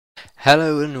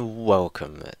Hello and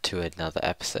welcome to another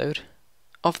episode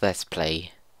of Let's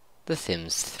Play The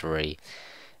Sims 3.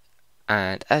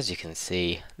 And as you can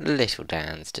see, little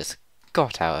Dan's just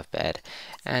got out of bed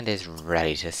and is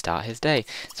ready to start his day.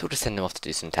 So we'll just send him off to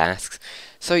do some tasks.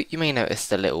 So you may notice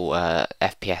the little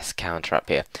FPS counter up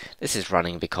here. This is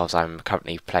running because I'm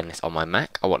currently playing this on my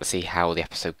Mac. I want to see how the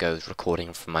episode goes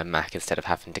recording from my Mac instead of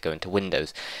having to go into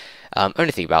Windows.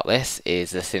 Only thing about this is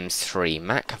the Sims 3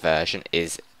 Mac version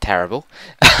is terrible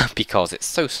because it's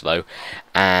so slow,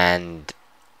 and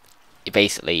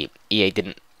basically EA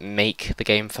didn't make the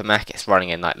game for Mac. It's running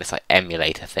in like this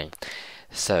emulator thing.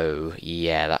 So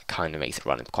yeah, that kind of makes it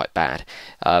run quite bad,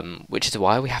 which is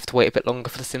why we have to wait a bit longer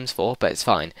for The Sims 4, but it's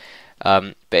fine.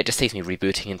 But it just saves me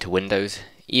rebooting into Windows,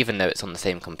 even though it's on the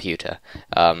same computer.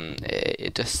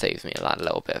 It just saves me a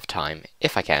little bit of time,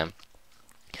 if I can,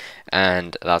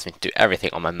 and allows me to do everything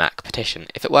on my Mac Petition,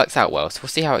 if it works out well. So we'll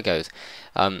see how it goes.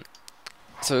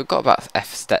 So we've got about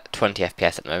 20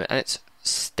 FPS at the moment, and it's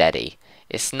steady.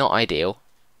 It's not ideal.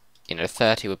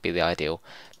 30 would be the ideal,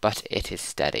 but it is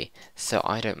steady, so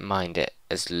I don't mind it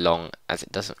as long as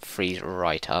it doesn't freeze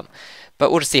right up. But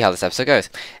we'll just see how this episode goes.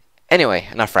 Anyway,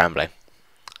 enough rambling.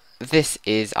 This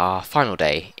is our final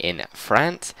day in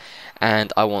France,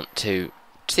 and I want to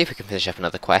see if we can finish up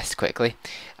another quest quickly,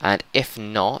 and if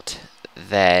not,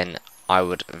 then I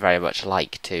would very much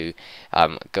like to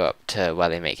go up to where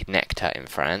they make nectar in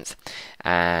France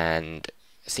and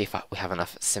see if we have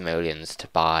enough simoleons to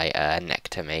buy a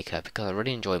nectar maker, because I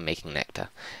really enjoy making nectar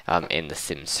in The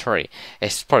Sims 3.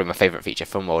 It's probably my favourite feature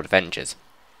from World Adventures.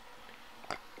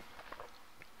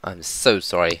 I'm so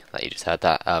sorry that you just heard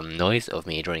that noise of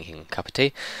me drinking a cup of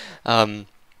tea.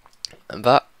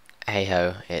 But hey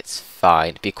ho, it's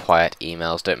fine. Be quiet,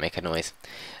 emails, don't make a noise.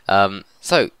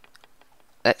 So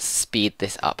let's speed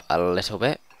this up a little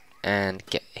bit and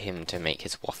get him to make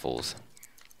his waffles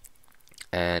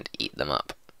and eat them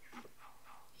up.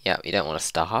 Yeah, you don't want to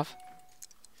starve.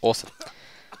 Awesome.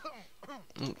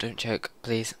 Ooh, don't choke,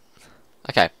 please.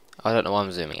 Okay, I don't know why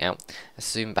I'm zooming out. Let's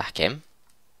zoom back in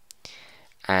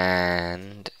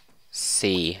and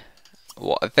see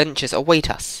what adventures await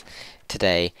us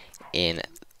today in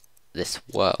this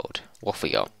world. What have we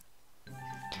got?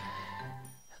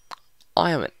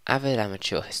 I am an avid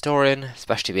amateur historian,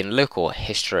 especially in local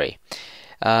history.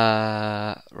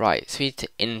 Right, so we need to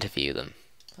interview them.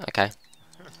 Okay.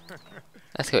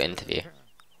 Let's go interview.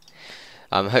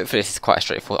 Hopefully this is quite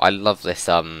straightforward. I love this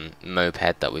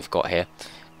moped that we've got here.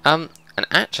 And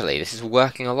actually this is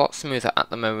working a lot smoother at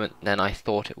the moment than I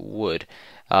thought it would.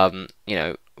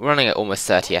 Running at almost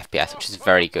 30 FPS, which is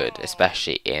very good,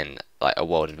 especially in like a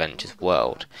World Adventures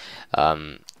world.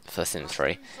 For Sims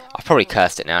 3. I'll probably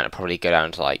cursed it now and it'll probably go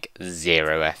down to like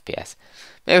 0 FPS.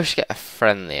 Maybe we should get a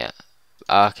friendlier.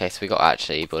 Okay, so we got to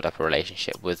actually build up a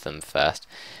relationship with them first.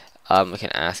 We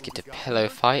can ask you to pillow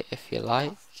fight if you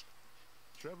like.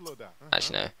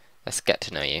 Actually no, let's get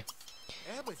to know you.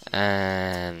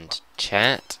 And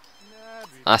chat.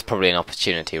 That's probably an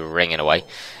opportunity ringing away.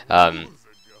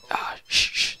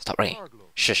 Shh, stop ringing.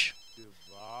 Shush.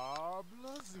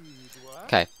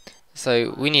 Okay.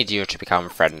 So, we need you to become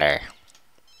friendly.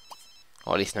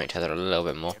 Or at least know each other a little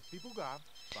bit more.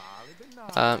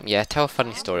 Yeah, tell a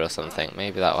funny story or something.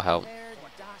 Maybe that will help.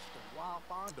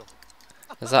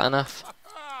 Is that enough?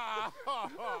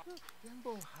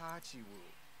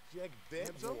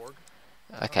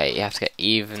 Okay, you have to get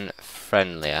even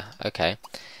friendlier. Okay.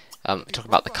 Talk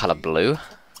about the colour blue.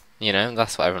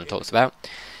 That's what everyone talks about.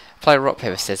 Play rock,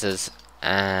 paper, scissors,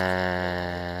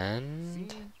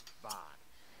 and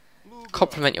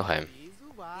compliment your home.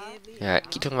 Yeah,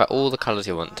 keep talking about all the colours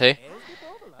you want to,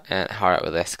 and hurry up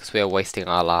with this because we are wasting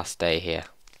our last day here.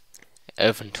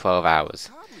 Over 12 hours.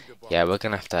 Yeah, we're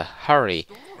gonna have to hurry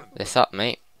this up,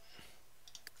 mate.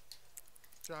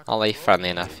 Are they friendly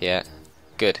enough yet?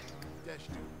 Good.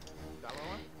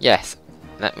 Yes,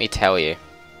 let me tell you.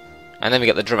 And then we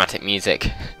get the dramatic music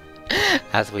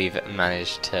as we've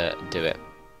managed to do it.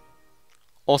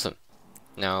 Awesome.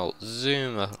 Now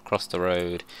zoom across the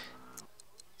road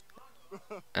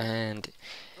and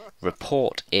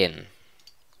report in.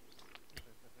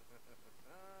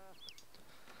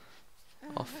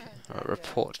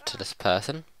 Report to this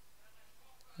person.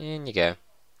 In you go.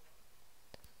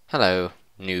 Hello,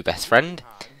 new best friend.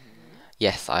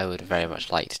 Yes, I would very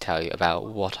much like to tell you about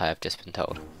what I have just been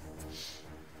told.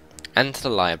 Enter the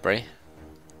library.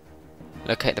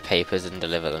 Locate the papers and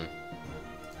deliver them.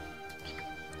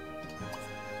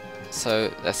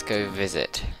 So, let's go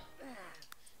visit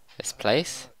this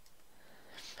place.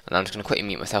 And I'm just going to quickly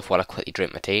mute myself while I quickly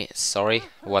drink my tea. Sorry,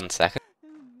 1 second.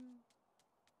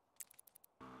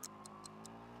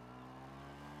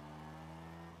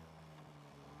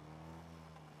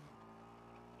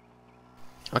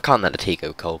 I can't let the tea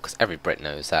go cold, because every Brit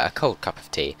knows that a cold cup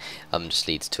of tea just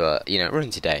leads to a, it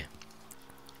ruins your day.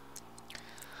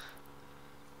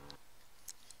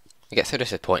 You get so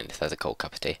disappointed if there's a cold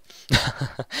cup of tea.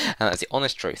 And that's the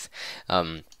honest truth.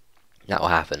 That will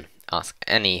happen. Ask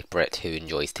any Brit who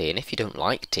enjoys tea, and if you don't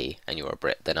like tea and you're a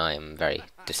Brit, then I am very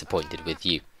disappointed with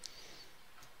you.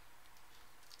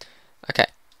 Okay,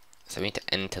 so we need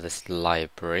to enter this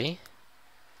library.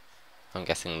 I'm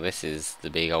guessing this is the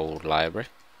big old library.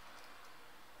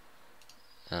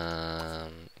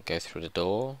 Go through the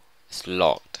door. It's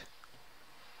locked.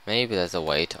 Maybe there's a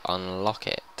way to unlock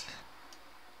it.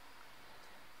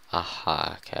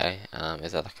 Aha, okay.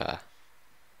 Is there like a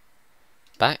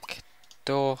back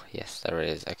door? Yes, there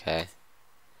is, okay.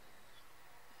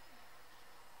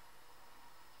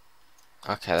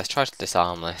 Okay, let's try to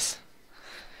disarm this.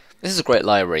 This is a great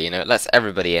library, it lets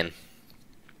everybody in.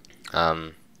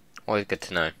 Always good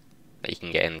to know that you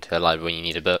can get into a library when you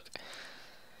need a book.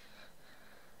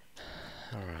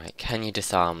 Alright, can you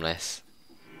disarm this?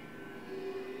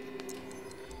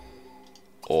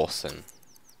 Awesome.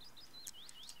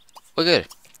 We're good.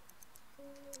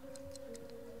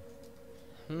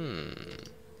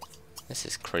 This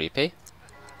is creepy.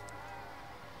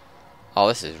 Oh,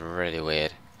 this is really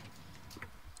weird.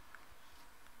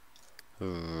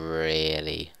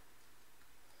 Really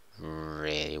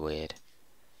weird.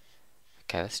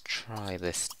 Okay, let's try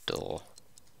this door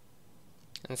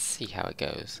and see how it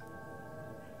goes.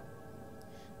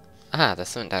 Ah, there's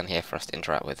something down here for us to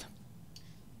interact with.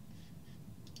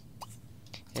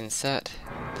 Insert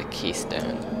the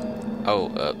keystone.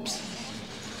 Oh, oops.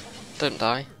 Don't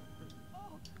die.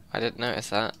 I didn't notice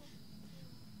that.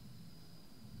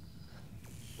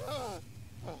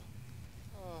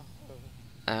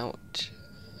 Ouch.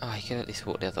 Oh, you can at least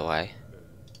walk the other way.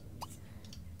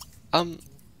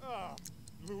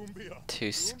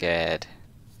 Too scared.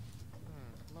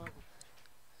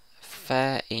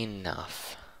 Fair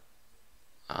enough.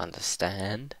 I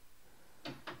understand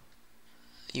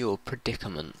your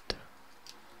predicament.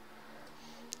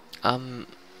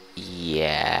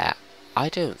 Yeah. I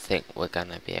don't think we're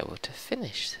gonna be able to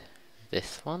finish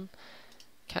this one.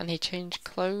 Can he change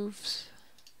clothes?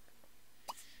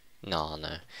 No.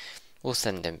 We'll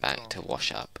send him back to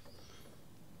wash up.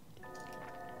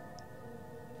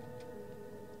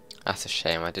 That's a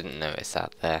shame, I didn't notice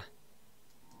that there.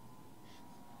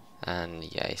 And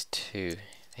yeah,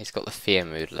 he's got the fear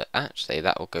mood. Actually,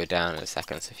 that will go down in a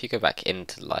second. So if you go back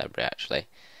into the library, actually,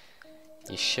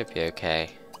 you should be okay.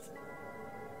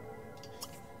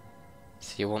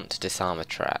 So you want to disarm a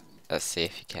trap. Let's see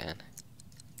if you can.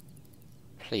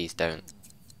 Please don't.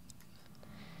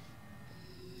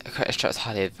 Okay, this trap's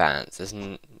highly advanced. There's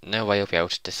no way you'll be able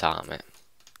to disarm it.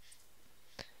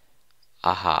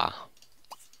 Aha.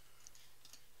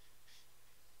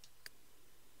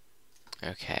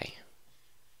 Okay.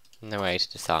 No way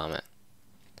to disarm it.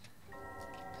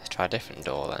 Let's try a different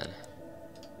door then.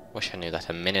 Wish I knew that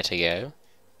a minute ago.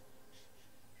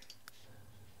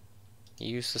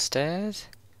 Use the stairs?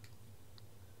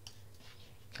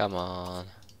 Come on.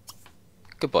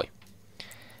 Good boy.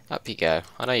 Up you go.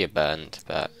 I know you're burned,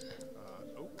 but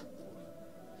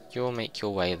you'll make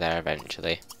your way there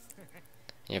eventually.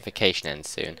 Your vacation ends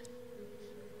soon.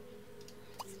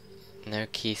 No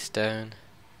keystone.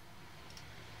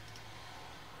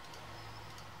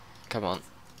 Come on.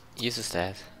 Use the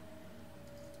stairs.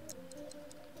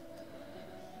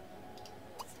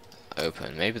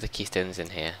 Open. Maybe the keystone's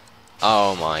in here.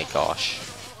 Oh my gosh.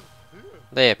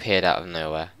 They appeared out of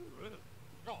nowhere.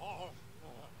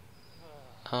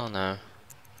 Oh no.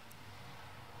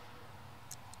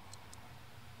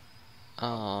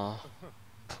 Oh,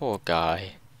 poor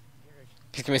guy.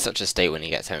 He's gonna be in such a state when he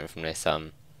gets home from this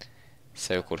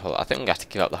so-called holiday. I think I'm gonna have to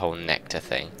give up the whole nectar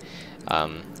thing.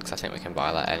 Because I think we can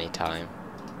buy that any time.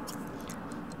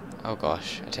 Oh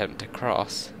gosh, attempt to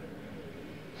cross.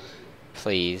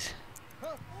 Please.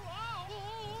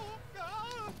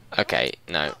 Okay,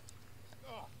 no.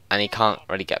 And he can't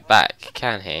really get back,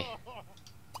 can he?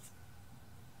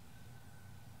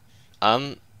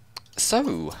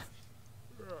 So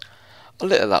a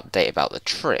little update about the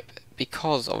trip,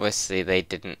 because obviously they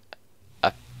didn't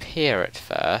appear at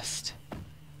first.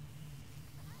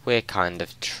 We're kind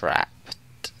of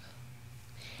trapped.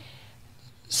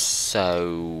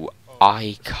 So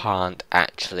I can't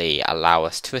actually allow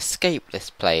us to escape this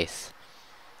place.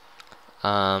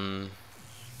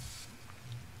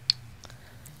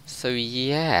 So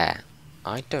yeah,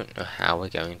 I don't know how we're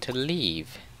going to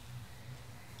leave.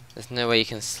 There's no way you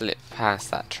can slip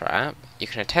past that trap. You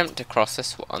can attempt to cross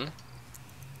this one.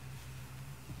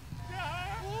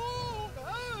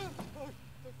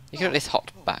 You can at least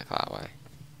hop back that way.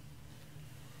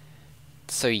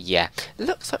 So yeah, it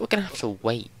looks like we're gonna have to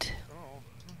wait.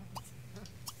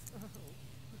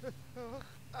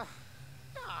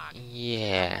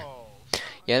 Yeah.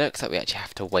 Yeah, it looks like we actually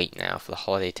have to wait now for the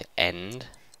holiday to end.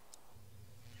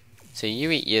 So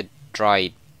you eat your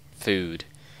dried food.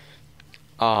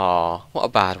 Ah, what a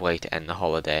bad way to end the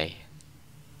holiday.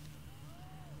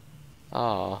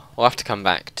 Ah, we'll have to come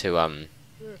back to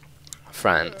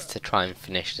France to try and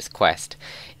finish this quest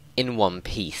in one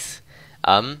piece.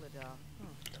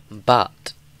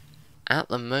 But at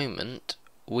the moment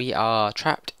we are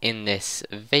trapped in this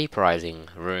vaporizing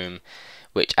room,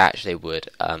 which actually would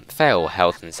fail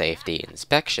health and safety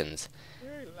inspections.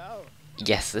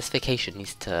 Yes, this vacation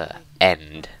needs to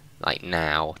end, like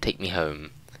now. Take me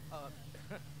home.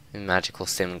 Magical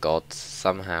sim gods,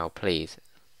 somehow, please.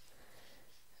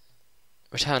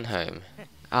 Return home.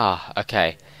 Ah,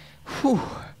 okay. Whew.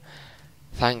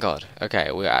 Thank God.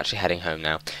 Okay, we're actually heading home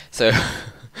now. So,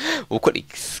 we'll quickly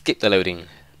skip the loading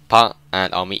part,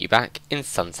 and I'll meet you back in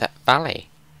Sunset Valley.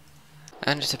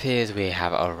 And it appears we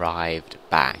have arrived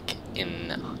back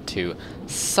into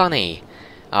sunny,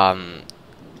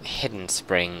 Hidden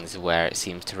Springs, where it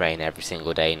seems to rain every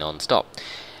single day non-stop.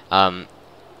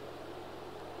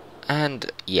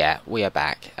 And yeah, we are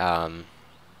back,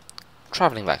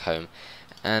 travelling back home,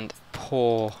 and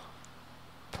poor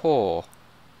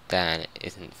Dan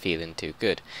isn't feeling too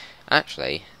good.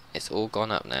 Actually, it's all gone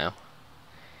up now,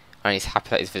 and he's happy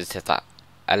that he's visited that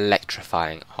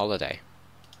electrifying holiday.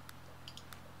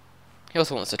 He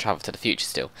also wants to travel to the future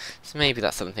still, so maybe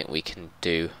that's something we can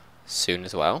do soon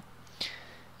as well.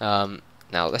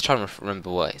 Now, let's try and remember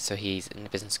what. So he's in a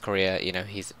business career, you know,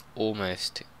 he's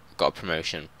almost got a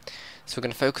promotion. So we're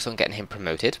going to focus on getting him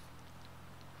promoted.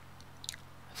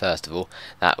 First of all,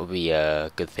 that would be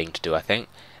a good thing to do, I think.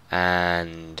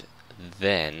 And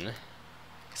then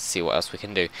see what else we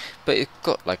can do. But it's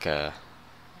got like a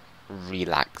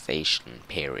relaxation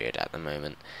period at the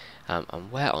moment.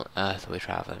 And where on earth are we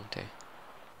travelling to?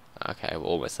 Okay, we're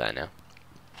almost there now.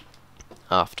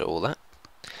 After all that,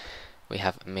 we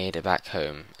have made it back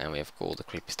home, and we have got all the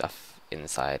creepy stuff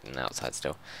inside and outside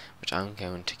still, which I'm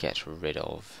going to get rid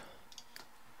of.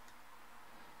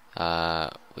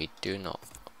 We do not...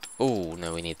 Oh,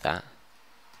 no, we need that.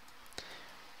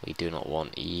 We do not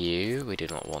want you, we do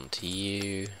not want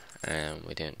you, and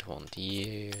we don't want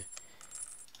you.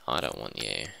 I don't want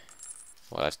you.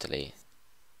 Well, let's delete.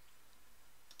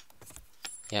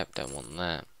 Yep, don't want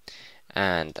that.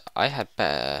 And I had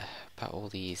better put all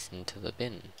these into the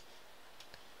bin.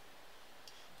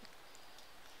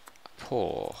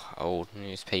 Poor old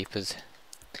newspapers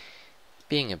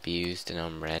being abused and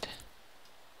unread.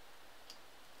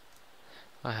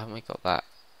 Why haven't we got that?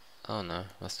 Oh no,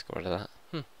 must have got rid of that.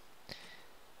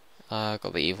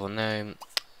 Got the evil gnome.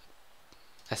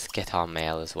 Let's get our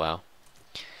mail as well.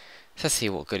 Let's see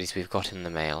what goodies we've got in the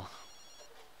mail.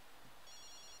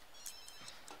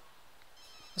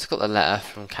 Let's got the letter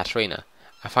from Katerina.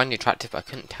 I find you attractive, but I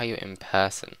couldn't tell you in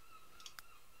person.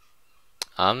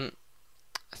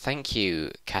 Thank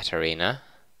you, Katerina.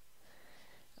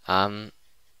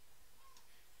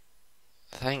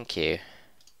 Thank you.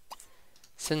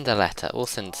 Send a letter. We'll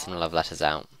send some love letters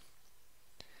out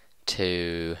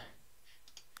to...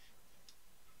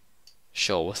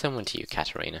 Sure, we'll send one to you,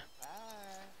 Katerina.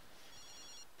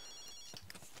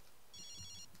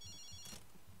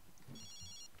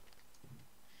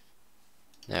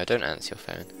 No, don't answer your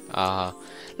phone. Ah,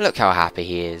 look how happy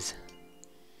he is.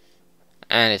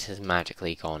 And it has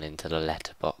magically gone into the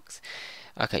letterbox.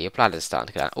 Okay, your bladder's starting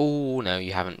to go down. Oh, no,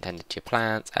 you haven't tended to your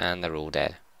plants, and they're all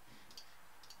dead.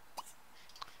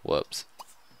 Whoops.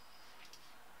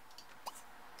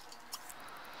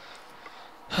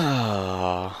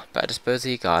 Better dispose of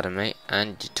your garden, mate.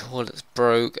 And your toilet's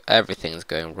broke. Everything's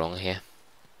going wrong here.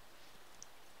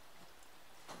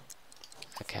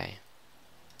 Okay.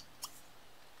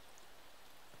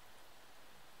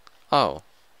 Oh.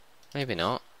 Maybe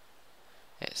not.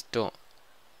 It's done.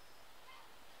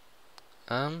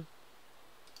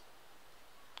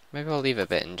 Maybe I'll leave it a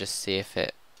bit and just see if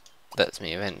it lets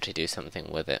me eventually do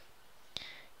something with it.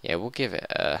 Yeah, we'll give it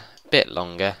a bit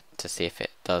longer to see if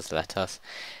it does let us.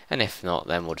 And if not,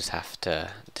 then we'll just have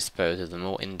to dispose of them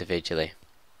all individually.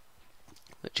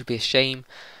 Which would be a shame,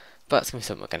 but it's going to be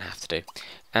something we're going to have to do.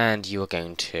 And you are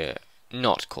going to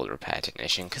not call a repair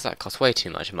technician, because that costs way too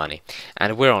much money.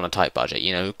 And we're on a tight budget,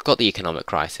 you know, we've got the economic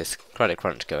crisis, credit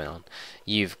crunch going on.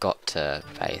 You've got to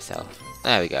prepare yourself.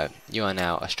 There we go. You are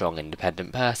now a strong,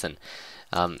 independent person.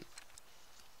 And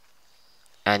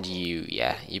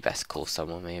you best call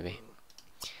someone maybe.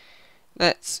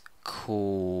 Let's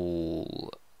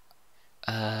call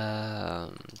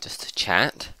Just to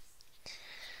chat.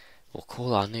 We'll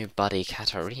call our new buddy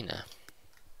Katarina.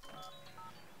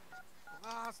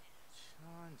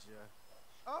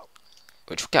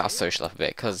 Which will get our social up a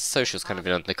bit, because social's kind of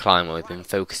been on the decline while we've been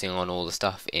focusing on all the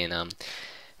stuff in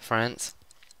France.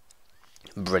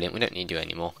 Brilliant, we don't need you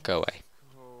anymore. Go away.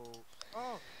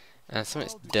 And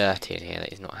something's dirty in here that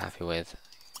he's not happy with.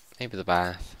 Maybe the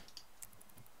bath.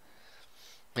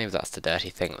 Maybe that's the dirty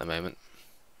thing at the moment.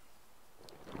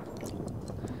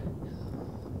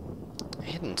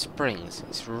 Hidden Springs.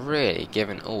 It's really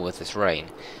giving all with this rain.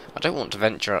 I don't want to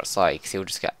venture outside because he'll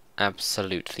just get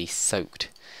absolutely soaked.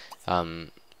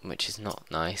 Which is not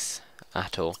nice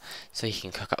at all. So he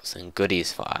can cook up some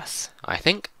goodies for us, I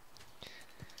think.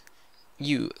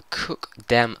 You cook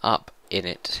them up in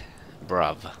it,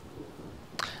 bruv.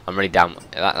 I'm really down.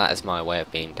 That is my way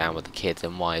of being down with the kids.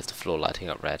 And why is the floor lighting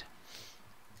up red?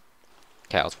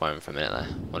 Okay, I was worrying for a minute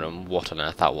there, wondering what on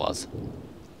earth that was.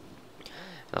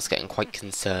 I was getting quite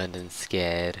concerned and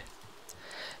scared.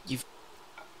 You've...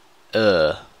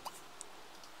 No.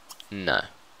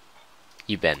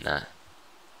 You been there.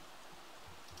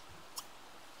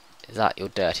 Is that your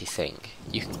dirty sink?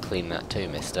 You can clean that too,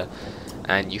 mister.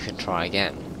 And you can try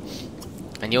again.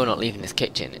 And you're not leaving this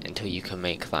kitchen until you can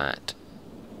make that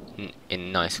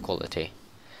in nice quality.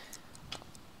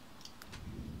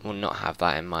 We'll not have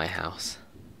that in my house.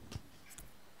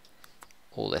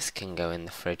 All this can go in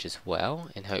the fridge as well,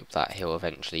 in hope that he'll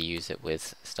eventually use it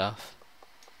with stuff.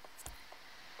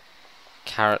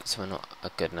 Carrots, we're not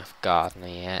a good enough gardener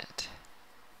yet.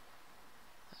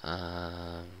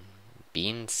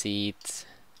 Bean seeds.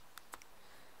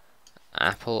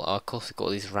 Apple, oh, of course we've got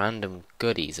all these random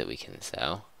goodies that we can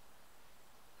sell.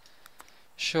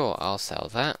 Sure, I'll sell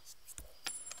that.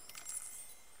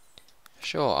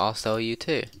 Sure, I'll sell you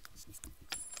too.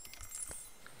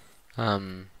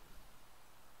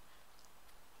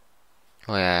 Oh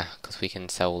yeah, because we can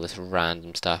sell all this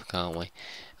random stuff, can't we?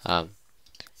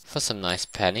 For some nice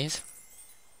pennies.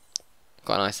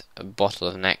 Got a nice bottle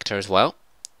of nectar as well.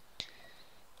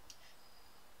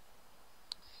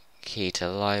 Key to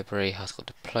the library, high school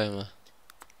diploma.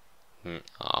 Oh,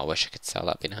 I wish I could sell,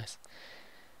 that'd be nice.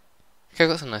 Okay, I've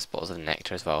got some nice bottles of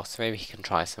nectar as well, so maybe he can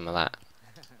try some of that.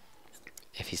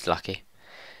 If he's lucky.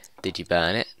 Did you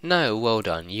burn it? No, well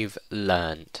done, you've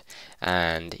learned.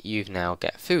 And you've now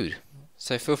get food.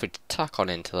 So feel free to tuck on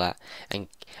into that, and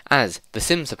as the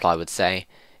Sim Supply would say,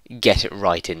 get it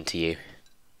right into you.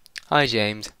 Hi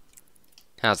James.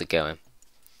 How's it going?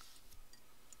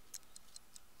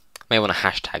 May want to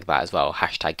hashtag that as well,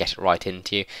 hashtag get it right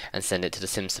into you, and send it to the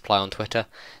Sim Supply on Twitter.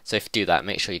 So if you do that,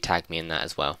 make sure you tag me in that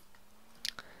as well.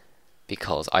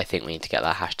 Because I think we need to get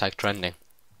that hashtag trending.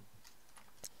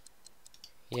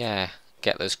 Yeah,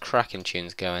 get those cracking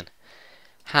tunes going.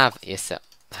 Have yourself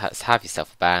a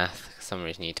bath. For some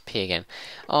reason you need to pee again.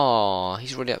 Oh,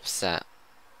 he's really upset.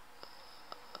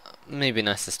 Maybe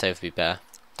nice the stove would be better.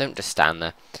 Don't just stand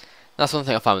there. That's one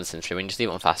thing I found with Sims 3. When you just leave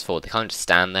it on fast forward, they kind of just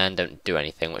stand there and don't do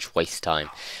anything, which wastes time.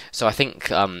 So I think,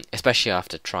 especially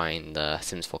after trying the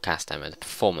Sims 4 cast demo, the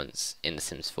performance in the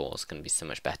Sims 4 is going to be so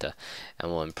much better,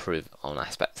 and will improve on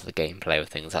aspects of the gameplay with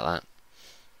things like that.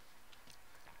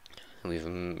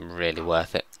 Really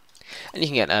worth it. And you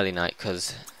can get an early night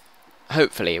because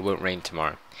hopefully it won't rain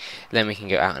tomorrow. Then we can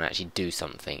go out and actually do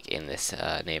something in this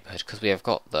neighbourhood, because we have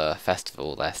got the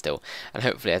festival there still, and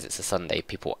hopefully as it's a Sunday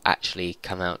people actually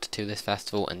come out to this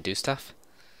festival and do stuff.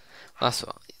 Well, that's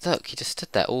what, look, he just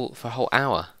stood there all for a whole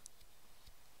hour.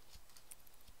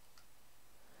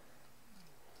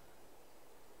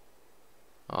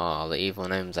 Oh, the evil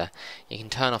gnomes there. You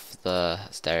can turn off the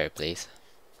stereo, please.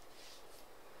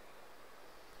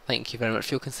 Thank you very much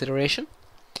for your consideration.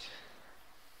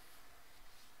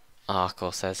 Ah, of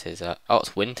course, there's his, oh,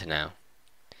 it's winter now.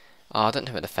 Oh, I don't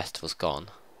know where the festival's gone.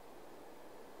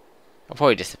 It'll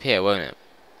probably disappear, won't it?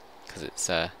 Because it's,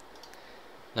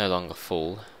 no longer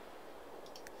fall.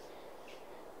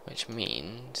 Which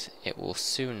means it will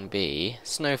soon be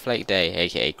Snowflake Day,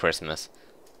 aka Christmas.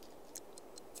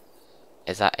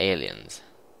 Is that aliens?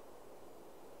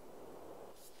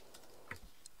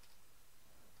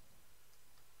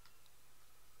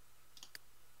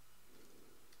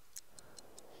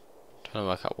 Trying to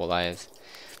work out what that is.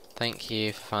 Thank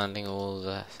you for finding all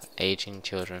the aging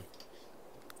children.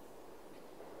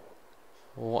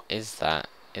 What is that?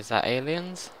 Is that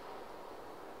aliens?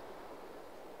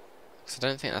 Because I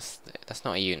don't think that's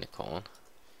not a unicorn.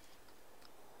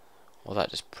 Or that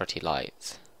just pretty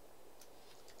lights.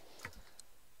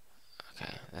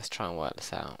 Okay, let's try and work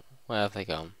this out. Where have they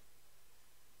gone?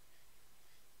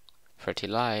 Pretty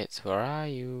lights, where are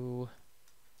you?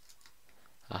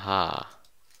 Aha.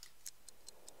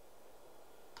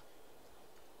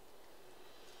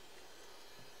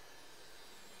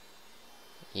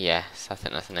 Yes, I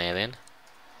think that's an alien.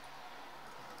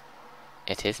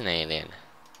 It is an alien.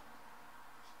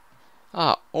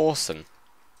 Ah, awesome.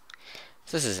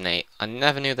 So this is neat. I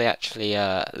never knew they actually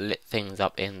lit things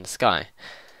up in the sky.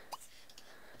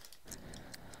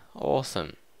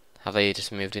 Awesome. Have they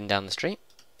just moved in down the street?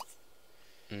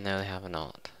 No, they have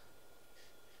not.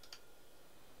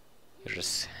 They're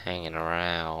just hanging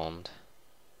around.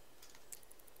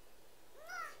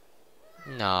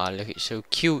 Nah, look, it's so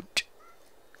cute.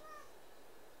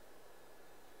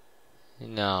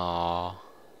 No.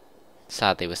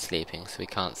 Sad they were sleeping, so we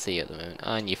can't see you at the moment.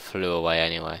 And you flew away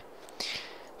anyway.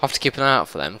 I'll have to keep an eye out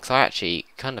for them, because I actually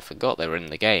kind of forgot they were in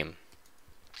the game.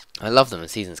 I love them when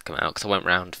seasons come out, because I went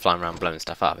round, flying around, blowing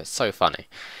stuff up. It's so funny.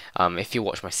 If you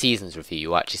watch my seasons review,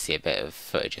 you'll actually see a bit of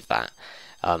footage of that.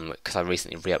 Because I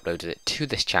recently re-uploaded it to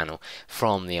this channel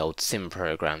from the old Sim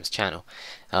Programs channel.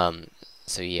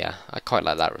 So yeah, I quite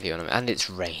like that review. And it's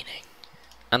raining.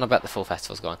 And I bet the full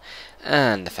festival's gone.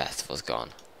 And the festival's gone.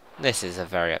 This is a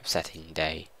very upsetting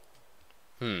day.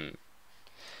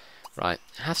 Right,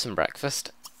 have some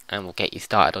breakfast, and we'll get you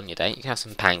started on your day. You can have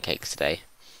some pancakes today,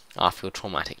 after your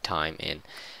traumatic time in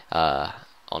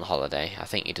on holiday. I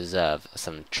think you deserve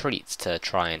some treats to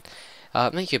try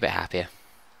and make you a bit happier.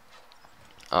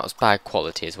 Oh, it was bad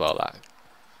quality as well, that.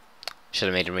 Should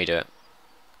have made him redo it.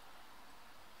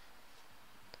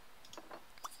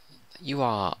 You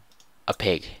are a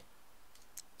pig.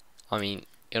 I mean,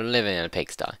 you're living in a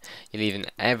pigsty. You're leaving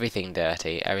everything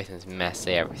dirty, everything's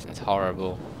messy, everything's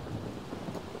horrible.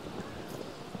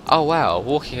 Oh wow, a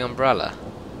walking umbrella.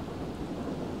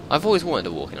 I've always wanted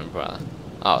a walking umbrella.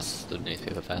 Oh, it's the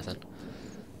newspaper person.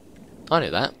 I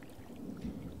knew that.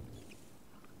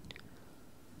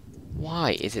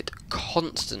 Why is it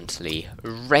constantly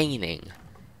raining?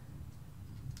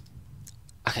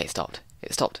 Okay, it stopped.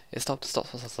 It stopped. It stopped. Stop.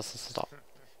 Stop. Stop. Stop. Stop.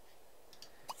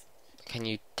 Can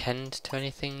you tend to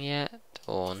anything yet?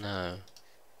 Or no?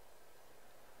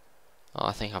 Oh,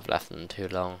 I think I've left them too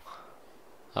long.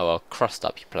 Oh well, crossed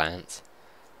up your plants.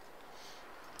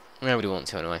 Nobody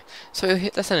wants to anyway. So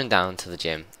let's send him down to the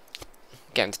gym.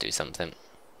 Get him to do something.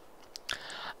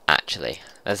 Actually,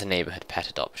 there's a neighbourhood pet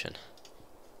adoption.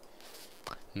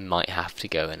 Might have to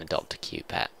go and adopt a cute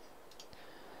pet.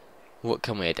 What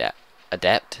can we adopt?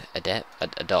 Adopt,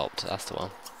 that's the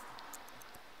one.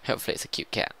 Hopefully it's a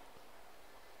cute cat.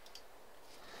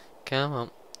 Come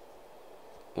on.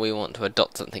 We want to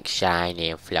adopt something shiny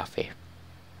and fluffy.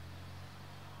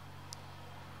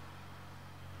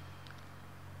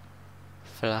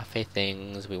 Fluffy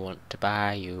things we want to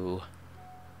buy you.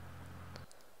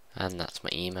 And that's my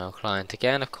email client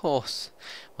again. Of course,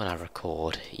 when I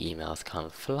record, emails come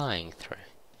flying through.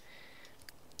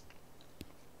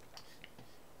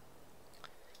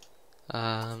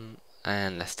 And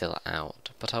they're still out.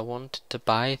 But I wanted to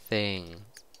buy things.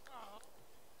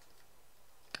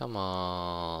 Come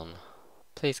on.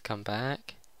 Please come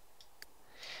back.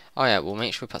 Oh yeah, we'll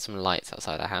make sure we put some lights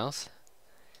outside the house.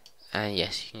 And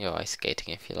yes, you can go ice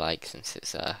skating if you like, since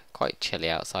it's quite chilly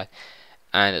outside.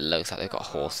 And it looks like they've got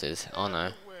horses. Oh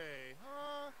no.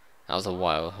 That was a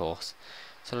wild horse.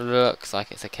 So it looks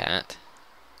like it's a cat.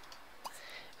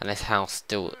 And this house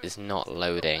still is not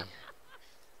loading.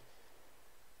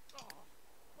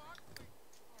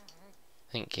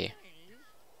 Thank you.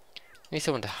 I need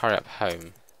someone to hurry up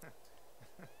home.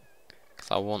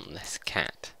 Because I want this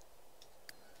cat.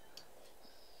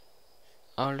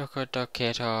 Oh, look at the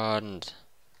kittens.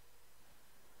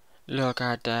 Look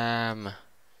at them.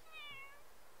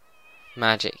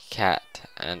 Magic cat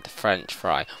and French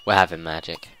fry. We're having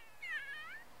magic.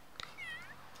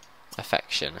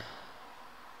 Affection.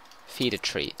 Feed a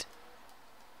treat.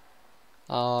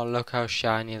 Oh, look how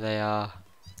shiny they are.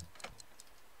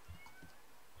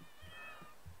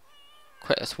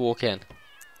 Quick, let's walk in.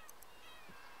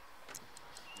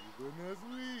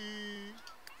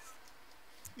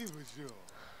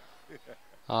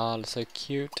 Oh, they're so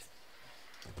cute.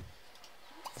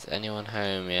 Is anyone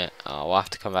home yet? Oh, we'll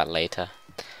have to come back later.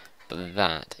 But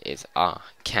that is our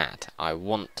cat. I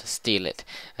want to steal it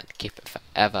and keep it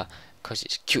forever because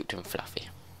it's cute and fluffy.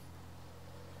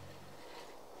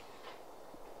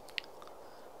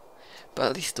 But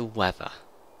at least the weather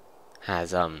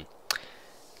has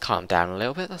calmed down a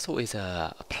little bit. That's always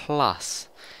a plus.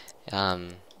 So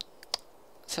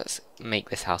let's make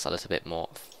this house a little bit more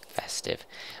festive.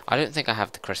 I don't think I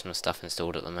have the Christmas stuff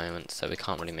installed at the moment, so we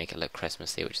can't really make it look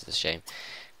Christmassy, which is a shame.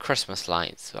 Christmas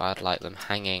lights, I'd like them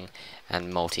hanging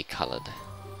and multicoloured.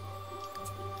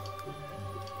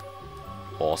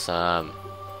 Awesome.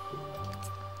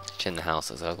 In the house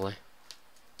is ugly.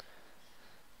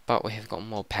 But we have got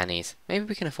more pennies. Maybe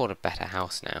we can afford a better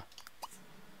house now.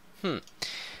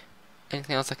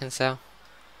 Anything else I can sell?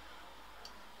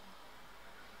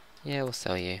 Yeah, we'll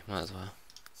sell you. Might as well.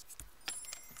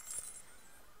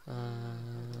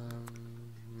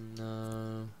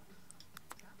 No.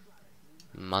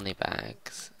 Money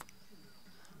bags.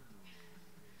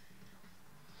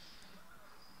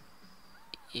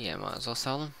 Yeah, might as well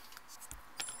sell them.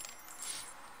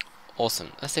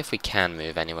 Awesome. Let's see if we can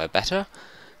move anywhere better,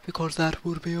 because that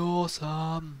would be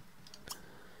awesome.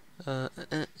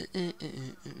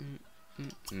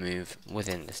 Move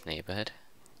within this neighborhood.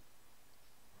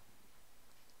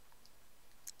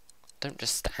 Don't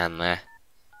just stand there.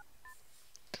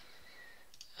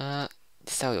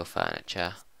 Sell your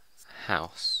furniture.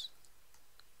 House.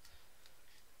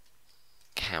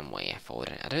 Can we afford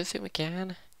it? I don't think we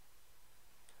can.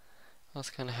 I was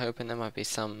kind of hoping there might be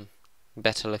some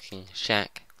better looking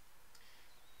shack.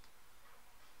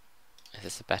 Is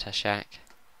this a better shack?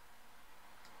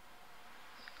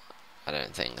 I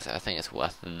don't think so. I think it's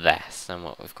worth less than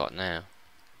what we've got now.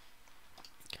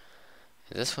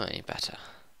 Is this one any better?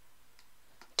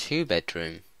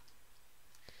 2-bedroom.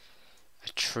 A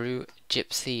true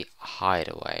gypsy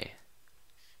hideaway.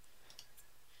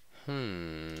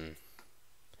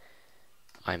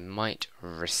 I might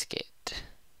risk it.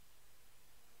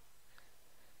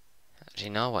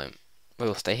 Actually, no, I won't.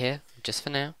 We'll stay here just for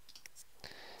now,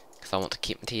 because I want to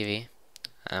keep my TV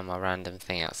and my random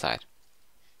thing outside.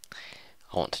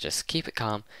 I want to just keep it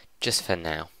calm just for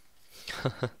now.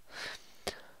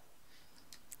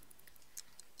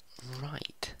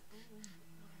 Right.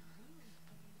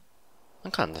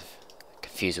 I'm kind of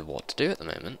confused with what to do at the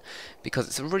moment, because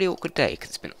it's a really awkward day, because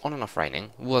it's been on and off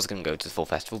raining. Was going to go to the fall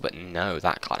festival, but no,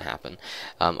 that can't happen.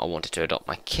 I wanted to adopt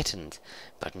my kittens,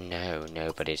 but no,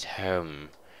 nobody's home.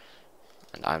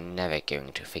 And I'm never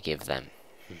going to forgive them.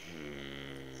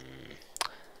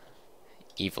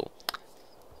 Evil.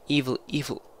 Evil,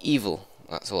 evil, evil.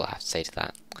 That's all I have to say to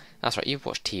that. That's right, you've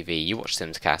watched TV, you watched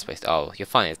Sims Cast based. Oh, your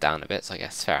fine is down a bit, so I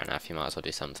guess fair enough, you might as well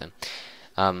do something.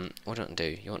 What do you want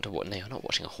to do? You want to what? No, you're not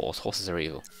watching a horse. Horses are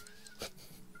evil.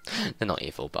 They're not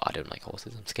evil, but I don't like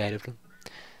horses. I'm scared of them.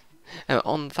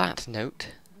 On that note,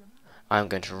 I'm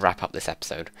going to wrap up this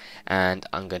episode, and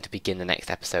I'm going to begin the next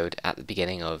episode at the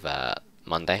beginning of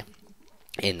Monday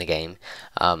in the game,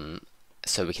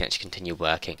 so we can actually continue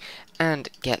working and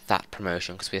get that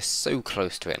promotion, because we're so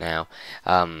close to it now.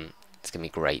 It's going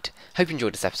to be great. Hope you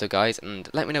enjoyed this episode, guys, and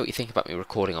let me know what you think about me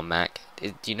recording on Mac.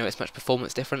 Do you notice much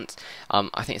performance difference?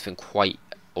 I think it's been quite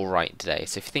alright today,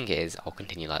 so if you think it is, I'll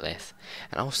continue like this,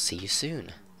 and I'll see you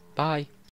soon. Bye!